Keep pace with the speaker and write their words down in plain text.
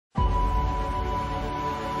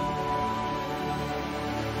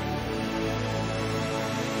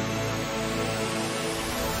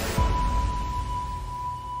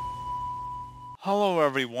Hello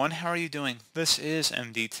everyone, how are you doing? This is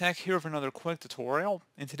MD Tech here with another quick tutorial.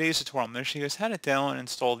 In today's tutorial, I'm going to show you guys how to download and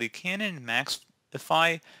install the Canon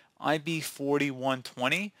Maxify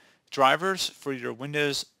IB4120 drivers for your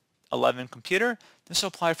Windows 11 computer. This will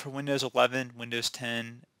apply for Windows 11, Windows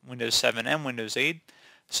 10, Windows 7, and Windows 8.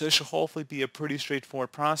 So this should hopefully be a pretty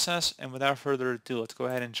straightforward process, and without further ado, let's go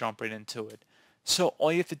ahead and jump right into it. So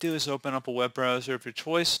all you have to do is open up a web browser of your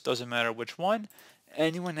choice, doesn't matter which one,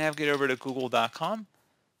 and you want to navigate over to google.com,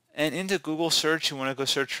 and into Google search you want to go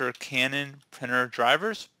search for Canon printer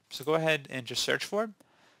drivers. So go ahead and just search for it.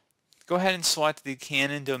 Go ahead and select the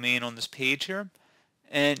Canon domain on this page here,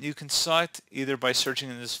 and you can select either by searching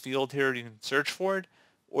in this field here, you can search for it,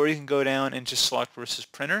 or you can go down and just select versus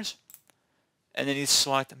printers, and then you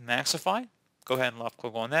select Maxify. Go ahead and left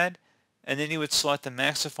click on that, and then you would select the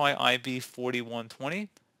Maxify IB4120,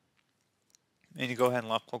 and you go ahead and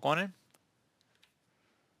left click on it.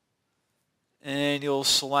 And you'll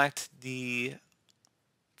select the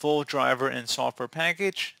full driver and software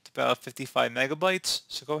package. It's about 55 megabytes.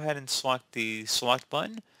 So go ahead and select the select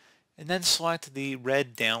button, and then select the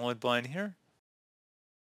red download button here.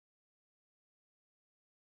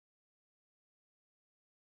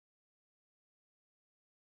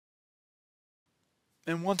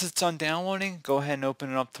 And once it's done downloading, go ahead and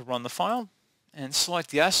open it up to run the file, and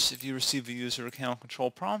select yes if you receive a user account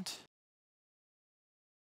control prompt.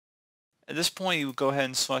 At this point, you would go ahead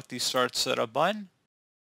and select the Start Setup button.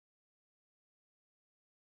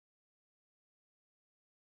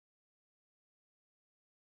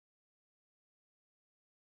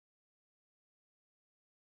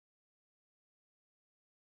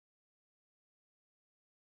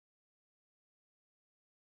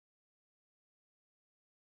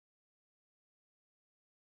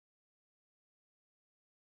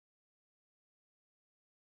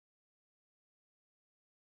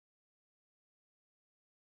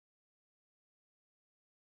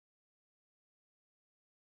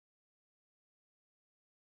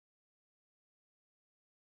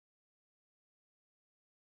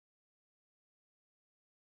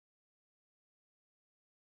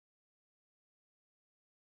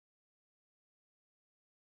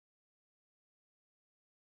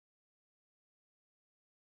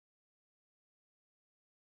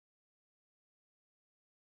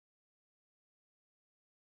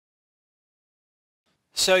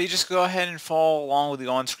 So you just go ahead and follow along with the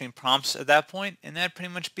on-screen prompts at that point, and that'd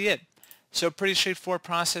pretty much be it. So pretty straightforward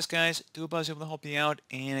process, guys. Do hope I was able to help you out,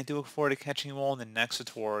 and I do look forward to catching you all in the next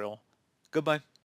tutorial. Goodbye.